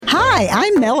Hi,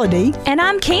 I'm Melody. And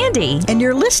I'm Candy. And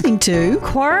you're listening to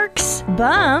Quirks,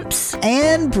 Bumps,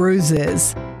 and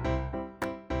Bruises.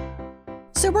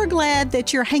 So we're glad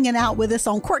that you're hanging out with us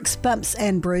on Quirks, Bumps,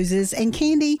 and Bruises. And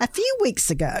Candy, a few weeks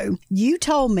ago, you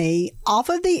told me off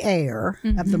of the air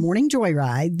of the Morning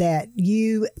Joyride that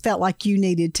you felt like you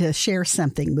needed to share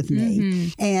something with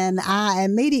me. And I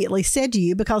immediately said to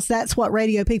you, because that's what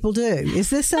radio people do, is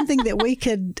this something that we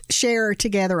could share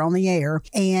together on the air?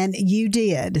 And you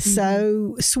did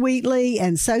so sweetly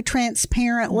and so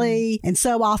transparently and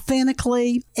so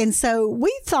authentically. And so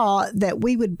we thought that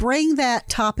we would bring that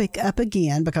topic up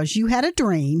again because you had a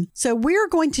dream. So we're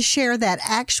going to share that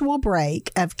actual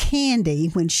break of Candy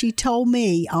when she told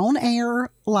me on air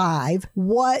live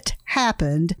what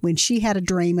happened when she had a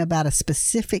dream about a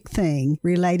specific thing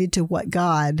related to what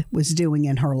God was doing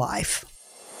in her life.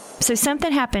 So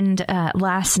something happened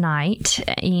last night,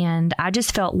 and I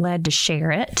just felt led to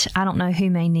share it. I don't know who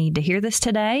may need to hear this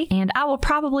today, and I will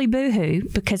probably boo-hoo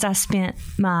because I spent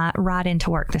my ride into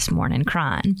work this morning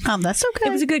crying. That's okay.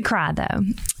 It was a good cry, though.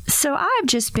 So I've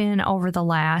just been over the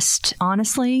last,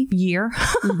 honestly, year,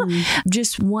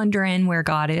 just wondering where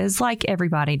God is, like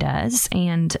everybody does.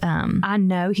 And I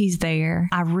know He's there.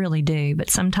 I really do. But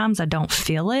sometimes I don't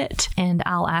feel it. And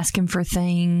I'll ask Him for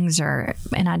things and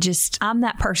I'm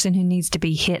that person who needs to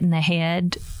be hit in the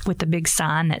head with the big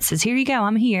sign that says, here you go,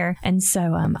 I'm here. And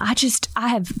so I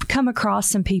have come across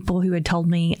some people who had told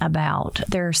me about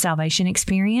their salvation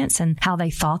experience and how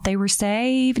they thought they were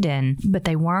saved, but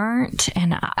they weren't.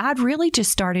 And I'd really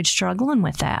just started struggling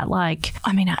with that. Like,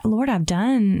 Lord, I've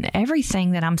done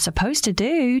everything that I'm supposed to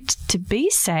do to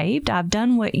be saved. I've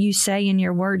done what you say in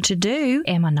your word to do.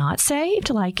 Am I not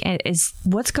saved? Like,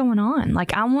 what's going on?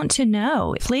 Like, I want to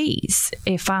know, please,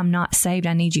 if I'm not saved,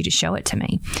 I need you to show it to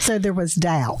me. So there was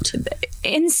doubt.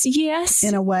 Yes.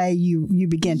 In a way, you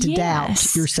began to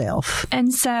doubt yourself.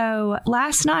 And so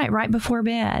last night, right before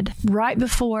bed, right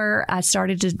before I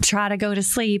started to try to go to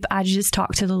sleep, I just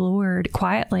talked to the Lord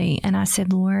quietly. And I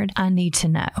said, Lord, I need to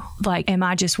know. Like, am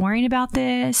I just worrying about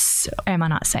this? Am I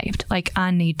not saved? Like,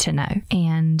 I need to know.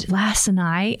 And last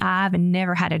night, I've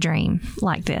never had a dream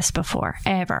like this before,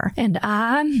 ever. And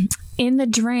in the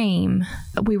dream,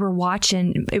 we were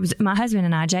watching, it was my husband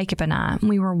and I, Jacob and I,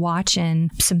 we were watching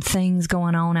some things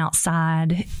going on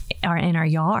outside in our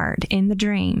yard in the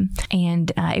dream.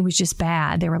 And it was just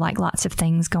bad. There were like lots of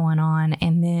things going on.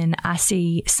 And then I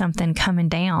see something coming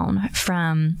down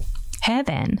from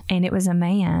heaven, and it was a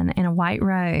man in a white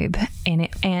robe,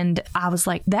 and I was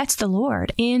like, that's the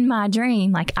Lord. In my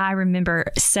dream, like, I remember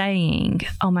saying,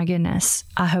 oh my goodness,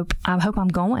 I hope I'm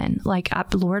going. Like,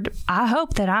 Lord, I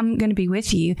hope that I'm going to be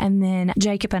with you. And then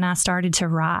Jacob and I started to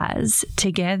rise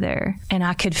together, and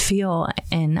I could feel,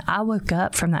 and I woke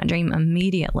up from that dream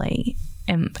immediately.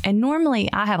 And normally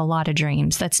I have a lot of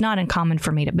dreams. That's not uncommon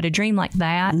for me, but a dream like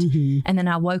that. And then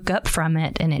I woke up from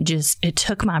it, and it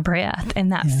took my breath.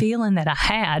 And that feeling that I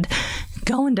had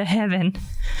going to heaven,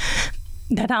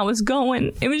 that I was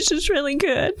going, it was just really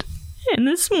good. And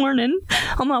this morning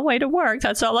on my way to work,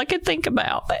 that's all I could think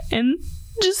about. And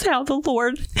just how the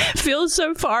Lord feels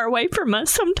so far away from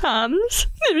us sometimes.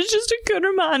 It was just a good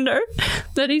reminder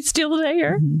that He's still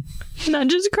there. And I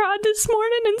just cried this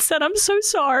morning and said, I'm so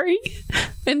sorry.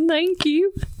 And thank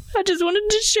you. I just wanted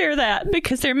to share that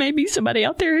because there may be somebody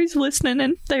out there who's listening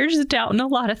and they're just doubting a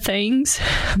lot of things.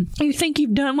 You think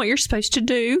you've done what you're supposed to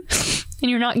do and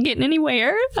you're not getting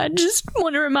anywhere. I just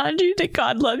want to remind you that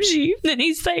God loves you, that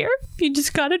He's there. You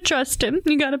just got to trust Him.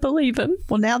 You got to believe Him.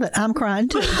 Well, now that I'm crying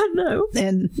too. I know.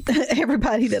 And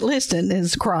everybody that listened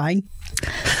is crying.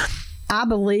 I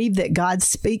believe that God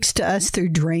speaks to us through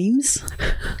dreams.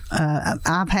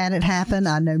 I've had it happen.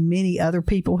 I know many other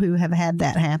people who have had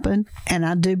that happen. And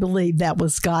I do believe that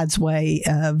was God's way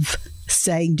of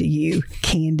saying to you,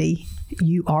 Candy,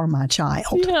 you are my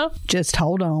child. Yeah. Just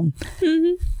hold on.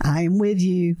 I am with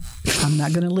you. I'm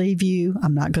not going to leave you.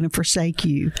 I'm not going to forsake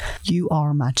you. You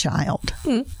are my child.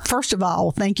 First of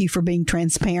all, thank you for being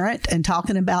transparent and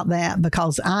talking about that,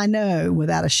 because I know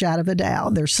without a shadow of a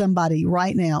doubt there's somebody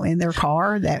right now in their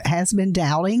car that has been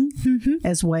doubting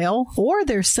as well. Or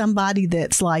there's somebody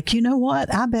that's like, you know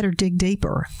what? I better dig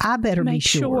deeper. I better be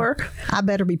sure. I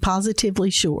better be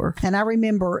positively sure. And I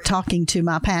remember talking to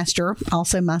my pastor,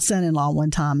 also my son-in-law,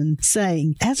 one time, and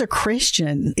saying, as a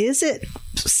Christian, is it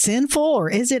sinful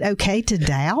or is it okay to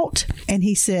doubt? And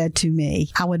he said to me,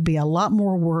 I would be a lot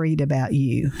more worried about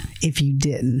you if you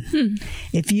didn't.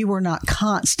 If you were not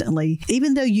constantly,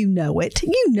 even though you know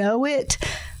it,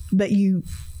 but you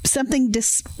something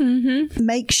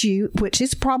makes you, which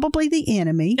is probably the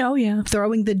enemy. Oh, yeah.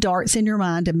 Throwing the darts in your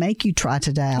mind to make you try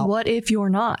to doubt. What if you're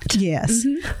not? Yes.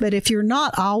 But if you're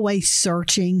not always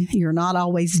searching, you're not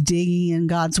always digging in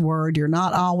God's word, you're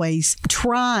not always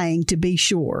trying to be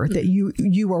sure that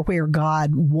you are where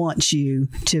God wants you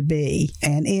to be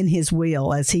and in his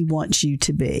will as he wants you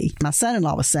to be. My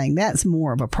son-in-law was saying that's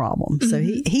more of a problem. So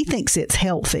he thinks it's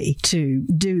healthy to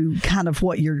do kind of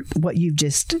what you've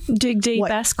just dig deep,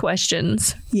 ask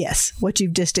questions. Yes, what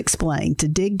you've just explained, to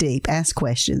dig deep, ask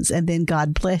questions, and then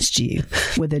God blessed you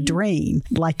with a dream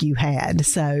like you had.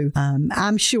 So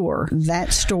I'm sure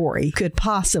that story could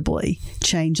possibly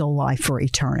change a life for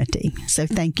eternity. So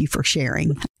thank you for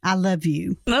sharing. I love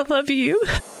you. I love you.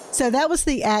 So that was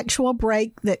the actual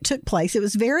break that took place. It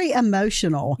was very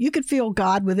emotional. You could feel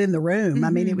God within the room. I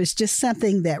mean, it was just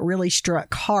something that really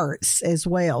struck hearts as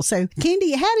well. So,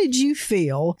 Candy, how did you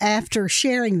feel after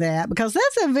sharing that? Because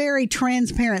that's a very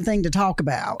transparent thing to talk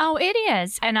about. Oh, it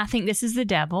is. And I think this is the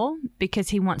devil because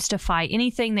he wants to fight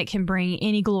anything that can bring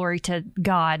any glory to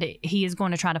God. He is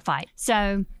going to try to fight.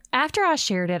 So after I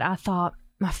shared it, I thought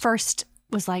my first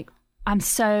was like, I'm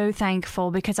so thankful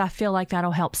because I feel like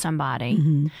that'll help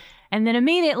somebody. And then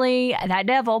immediately that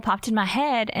devil popped in my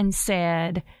head and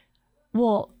said,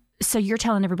 well, so you're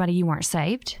telling everybody you weren't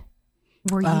saved?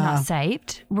 Were you not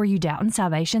saved? Were you doubting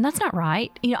salvation? That's not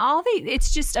right. You know,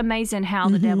 it's just amazing how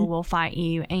the devil will fight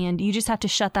you, and you just have to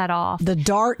shut that off. The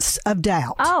darts of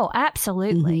doubt. Oh,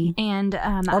 absolutely. And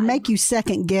or make you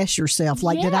second guess yourself.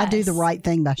 Like, did I do the right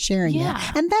thing by sharing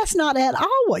it? And that's not at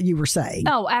all what you were saying.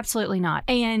 Oh, absolutely not.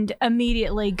 And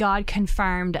immediately God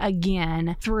confirmed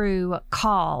again through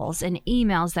calls and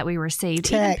emails that we received.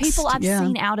 Text, even people I've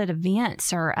seen out at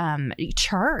events or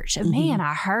church. Man,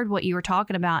 I heard what you were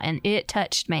talking about, and it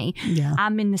touched me.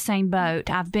 I'm in the same boat.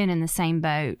 I've been in the same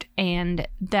boat. And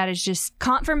that is just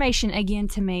confirmation again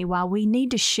to me why we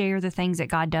need to share the things that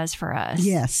God does for us.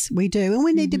 Yes, we do. And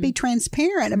we need to be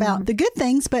transparent about the good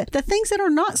things, but the things that are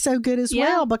not so good as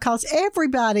well, because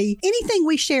everybody, anything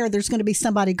we share, there's going to be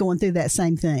somebody going through that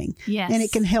same thing. Yes. And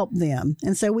it can help them.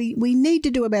 And so we need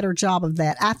to do a better job of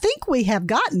that. I think we have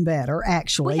gotten better,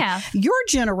 actually. We have. Your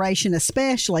generation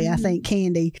especially, I think,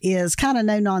 Candy, is kind of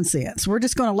no nonsense. We're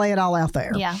just going to lay it all out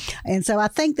there. Yeah. And so I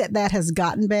think that has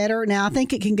gotten better. Now, I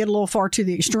think it can get a little far to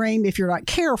the extreme if you're not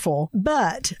careful,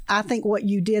 but I think what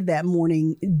you did that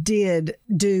morning did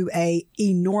do a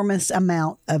enormous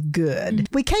amount of good.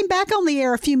 We came back on the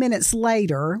air a few minutes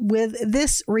later with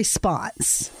this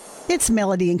response. It's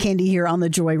Melody and Candy here on the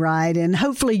Joyride, and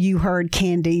hopefully you heard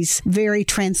Candy's very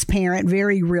transparent,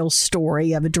 very real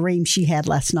story of a dream she had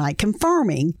last night,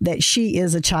 confirming that she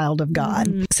is a child of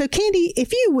God. So, Candy,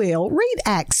 if you will, read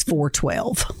Acts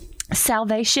 4:12.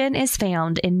 Salvation is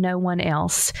found in no one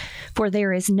else, for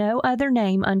there is no other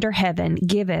name under heaven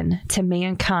given to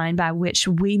mankind by which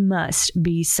we must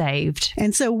be saved.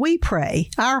 And so we pray,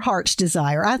 our heart's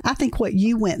desire. I think what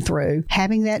you went through,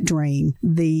 having that dream,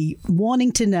 the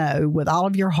wanting to know with all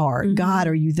of your heart, God,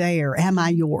 are you there? Am I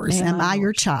yours? Am I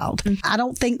your child? I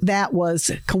don't think that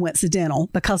was coincidental,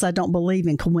 because I don't believe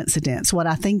in coincidence. What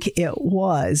I think it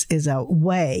was is a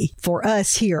way for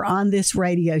us here on this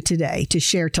radio today to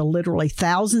share to literally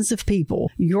thousands of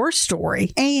people your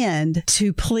story, and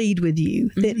to plead with you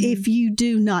that if you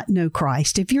do not know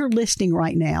Christ, if you're listening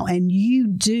right now and you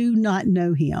do not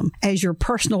know him as your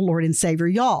personal Lord and Savior,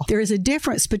 y'all, there is a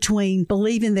difference between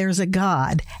believing there's a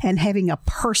God and having a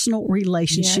personal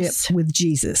relationship with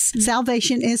Jesus.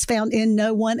 Salvation is found in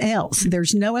no one else.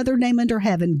 There's no other name under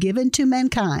heaven given to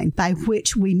mankind by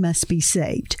which we must be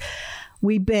saved.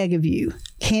 We beg of you,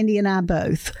 Candy and I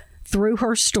both, through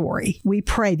her story, we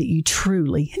pray that you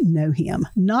truly know him,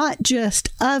 not just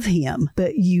of him,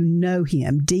 but you know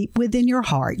him deep within your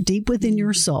heart, deep within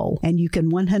your soul, and you can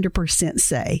 100%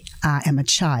 say, I am a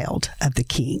child of the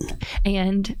King.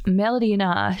 And Melody and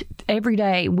I, every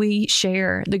day, we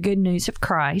share the good news of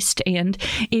Christ. And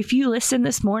if you listen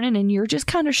this morning and you're just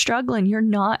kind of struggling, you're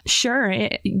not sure,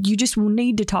 you just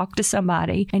need to talk to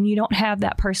somebody, and you don't have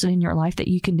that person in your life that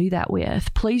you can do that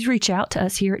with, please reach out to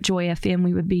us here at Joy FM.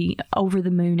 We would be over the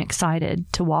moon excited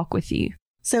to walk with you.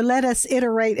 So let us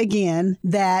iterate again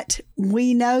that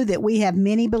we know that we have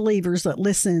many believers that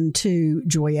listen to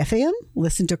Joy FM,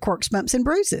 listen to Quirks, Bumps, and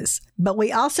Bruises. But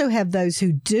we also have those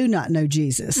who do not know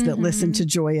Jesus that listen to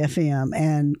Joy FM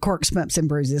and Quirks, Bumps, and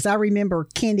Bruises. I remember,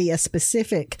 Candy, a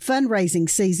specific fundraising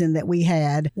season that we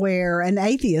had where an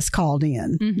atheist called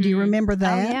in. Do you remember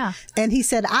that? Oh, yeah. And he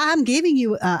said, I'm giving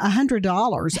you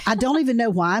 $100. I don't even know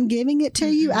why I'm giving it to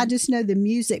you. I just know the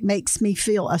music makes me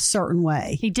feel a certain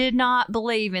way. He did not believe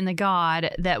believe in the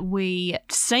God that we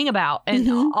sing about and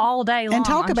all day long. And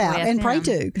talk about and pray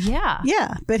to. Yeah.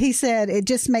 Yeah. But he said, it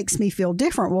just makes me feel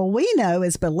different. Well, we know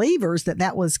as believers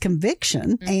that was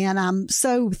conviction. And I'm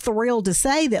so thrilled to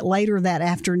say that later that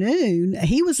afternoon,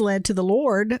 he was led to the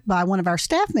Lord by one of our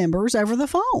staff members over the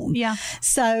phone. Yeah.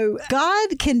 So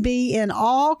God can be in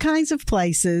all kinds of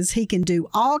places. He can do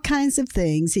all kinds of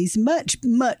things. He's much,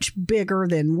 much bigger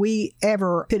than we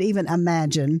ever could even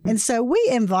imagine. And so we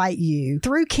invite you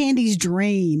through Candy's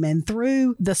dream and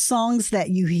through the songs that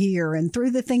you hear and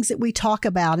through the things that we talk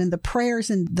about and the prayers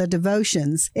and the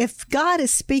devotions. If God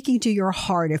is speaking to your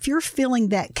heart, if you're feeling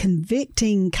that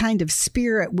convicting kind of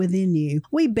spirit within you,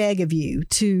 we beg of you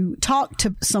to talk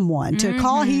to someone, to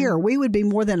call here. We would be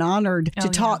more than honored to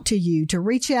talk to you, to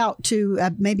reach out to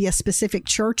maybe a specific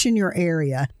church in your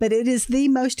area. But it is the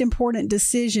most important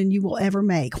decision you will ever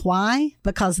make. Why?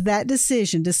 Because that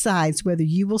decision decides whether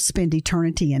you will spend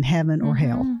eternity in heaven or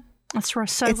hell. That's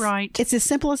so right. It's as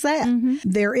simple as that.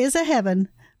 There is a heaven,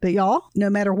 but y'all, no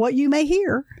matter what you may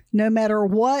hear, no matter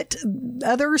what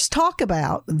others talk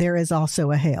about, there is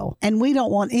also a hell. And we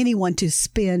don't want anyone to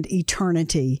spend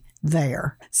eternity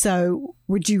there. So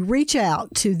would you reach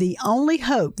out to the only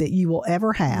hope that you will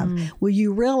ever have? Will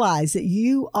you realize that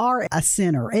you are a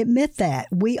sinner? Admit that.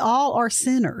 We all are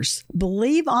sinners.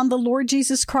 Believe on the Lord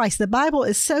Jesus Christ. The Bible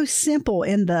is so simple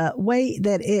in the way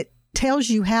that it tells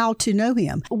you how to know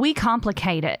him. We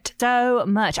complicate it so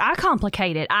much. I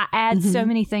complicate it. I add so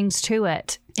many things to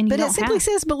it. But it simply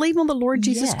says, believe on the Lord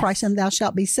Jesus Christ and thou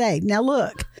shalt be saved. Now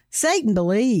look, Satan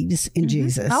believes in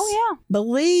Jesus. Oh, yeah.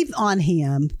 Believe on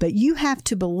him, but you have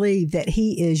to believe that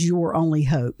he is your only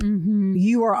hope.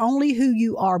 You are only who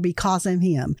you are because of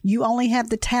him. You only have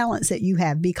the talents that you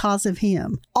have because of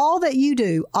him. All that you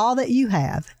do, all that you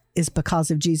have is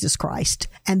because of Jesus Christ.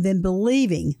 And then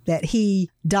believing that he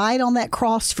died on that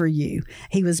cross for you.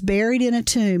 He was buried in a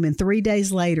tomb, and 3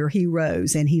 days later he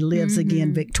rose and he lives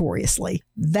again victoriously.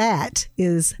 That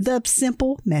is the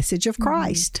simple message of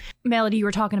Christ. Melody, you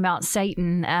were talking about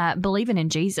Satan believing in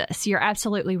Jesus. You're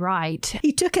absolutely right.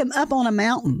 He took him up on a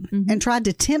mountain and tried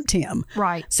to tempt him.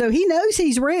 Right. So he knows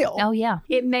he's real. Oh, yeah.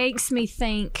 It makes me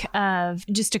think of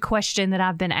just a question that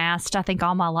I've been asked, I think,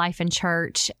 all my life in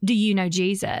church. Do you know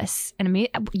Jesus? And I mean,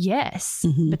 yes.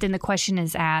 But then the question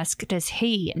is asked, does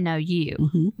he know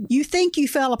you? You think you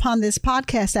fell upon this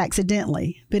podcast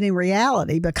accidentally, but in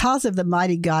reality, because of the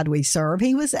mighty God we serve,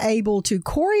 he was able to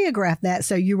choreograph that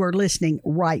so you are listening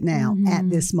right now at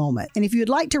this moment. And if you'd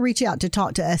like to reach out to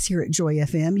talk to us here at Joy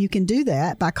FM, you can do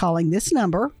that by calling this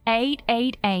number,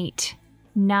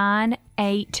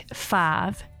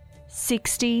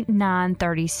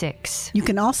 888-985-6936. You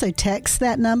can also text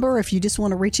that number if you just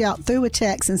want to reach out through a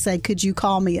text and say, could you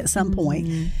call me at some point?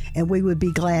 And we would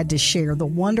be glad to share the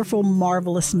wonderful,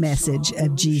 marvelous message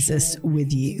of Jesus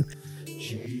with you.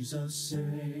 Jesus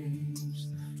saves.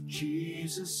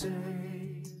 Jesus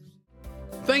saves.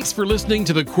 Thanks for listening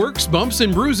to the Quirks, Bumps,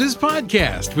 and Bruises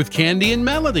podcast with Candy and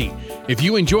Melody. If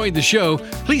you enjoyed the show,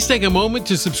 please take a moment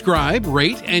to subscribe,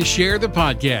 rate, and share the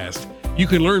podcast. You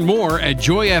can learn more at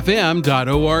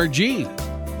joyfm.org.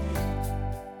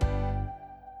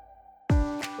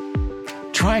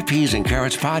 Try Peas and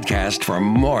Carrots podcast for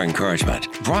more encouragement.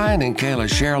 Brian and Kayla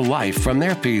share life from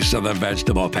their piece of the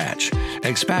vegetable patch.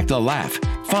 Expect a laugh,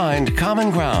 find common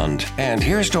ground, and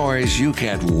hear stories you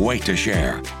can't wait to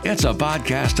share. It's a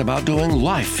podcast about doing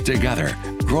life together,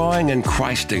 growing in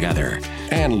Christ together,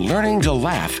 and learning to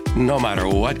laugh no matter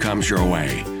what comes your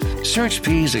way. Search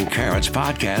Peas and Carrots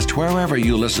podcast wherever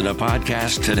you listen to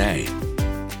podcasts today.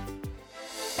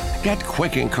 Get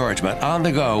quick encouragement on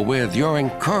the go with your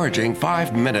encouraging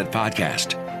 5-minute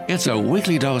podcast. It's a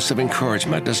weekly dose of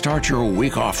encouragement to start your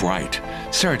week off right.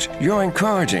 Search your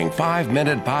encouraging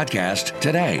 5-minute podcast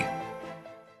today.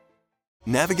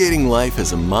 Navigating life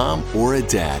as a mom or a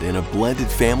dad in a blended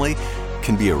family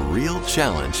can be a real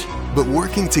challenge. But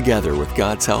working together with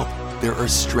God's help, there are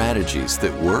strategies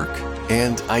that work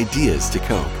and ideas to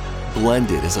cope.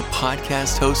 Blended is a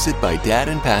podcast hosted by dad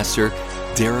and pastor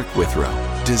Derek Withrow,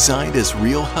 designed as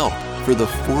real help for the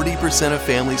 40% of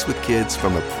families with kids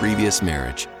from a previous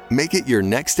marriage. Make it your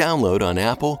next download on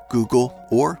Apple, Google,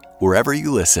 or wherever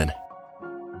you listen.